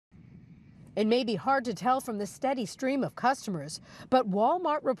It may be hard to tell from the steady stream of customers, but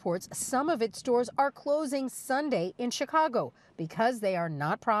Walmart reports some of its stores are closing Sunday in Chicago because they are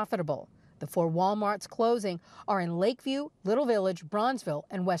not profitable. The 4 Walmarts closing are in Lakeview, Little Village, Bronzeville,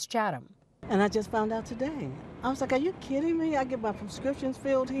 and West Chatham. And I just found out today. I was like, are you kidding me? I get my prescriptions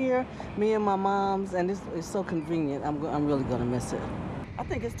filled here, me and my mom's, and it's so convenient. I'm really going to miss it. I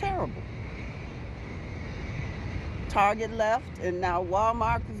think it's terrible. Target left, and now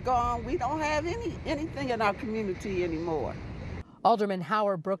Walmart is gone. We don't have anything in our community anymore. Alderman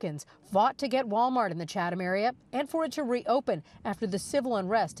Howard Brookins fought to get Walmart in the Chatham area and for it to reopen after the civil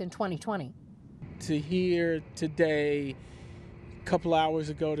unrest in 2020. To hear today, a couple hours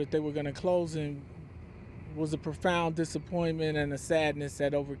ago, that they were going to close was a profound disappointment and a sadness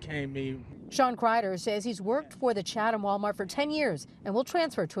that overcame me. Sean Kreider says he's worked for the Chatham Walmart for 10 years and will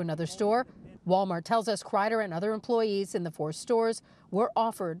transfer to another store. Walmart tells us Kreider and other employees in the 4 stores were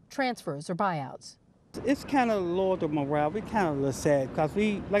offered transfers or buyouts. It's kind of lower the morale. We're kind of a little sad because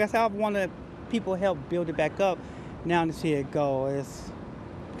like I said, I wanted people to help build it back up. Now to see it go, it's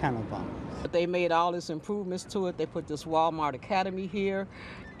kind of bummer. But they made all these improvements to it. They put this Walmart Academy here,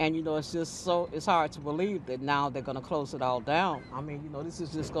 and it's just it's hard to believe that now they're going to close it all down. I mean, this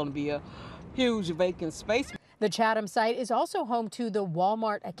is just going to be a huge vacant space. The Chatham site is also home to the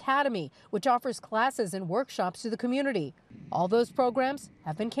Walmart Academy, which offers classes and workshops to the community. All those programs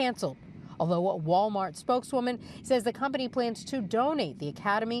have been canceled, although a Walmart spokeswoman says the company plans to donate the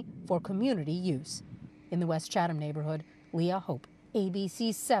academy for community use. In the West Chatham neighborhood, Leah Hope,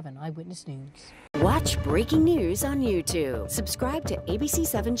 ABC 7 Eyewitness News. Watch breaking news on YouTube. Subscribe to ABC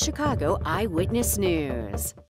 7 Chicago Eyewitness News.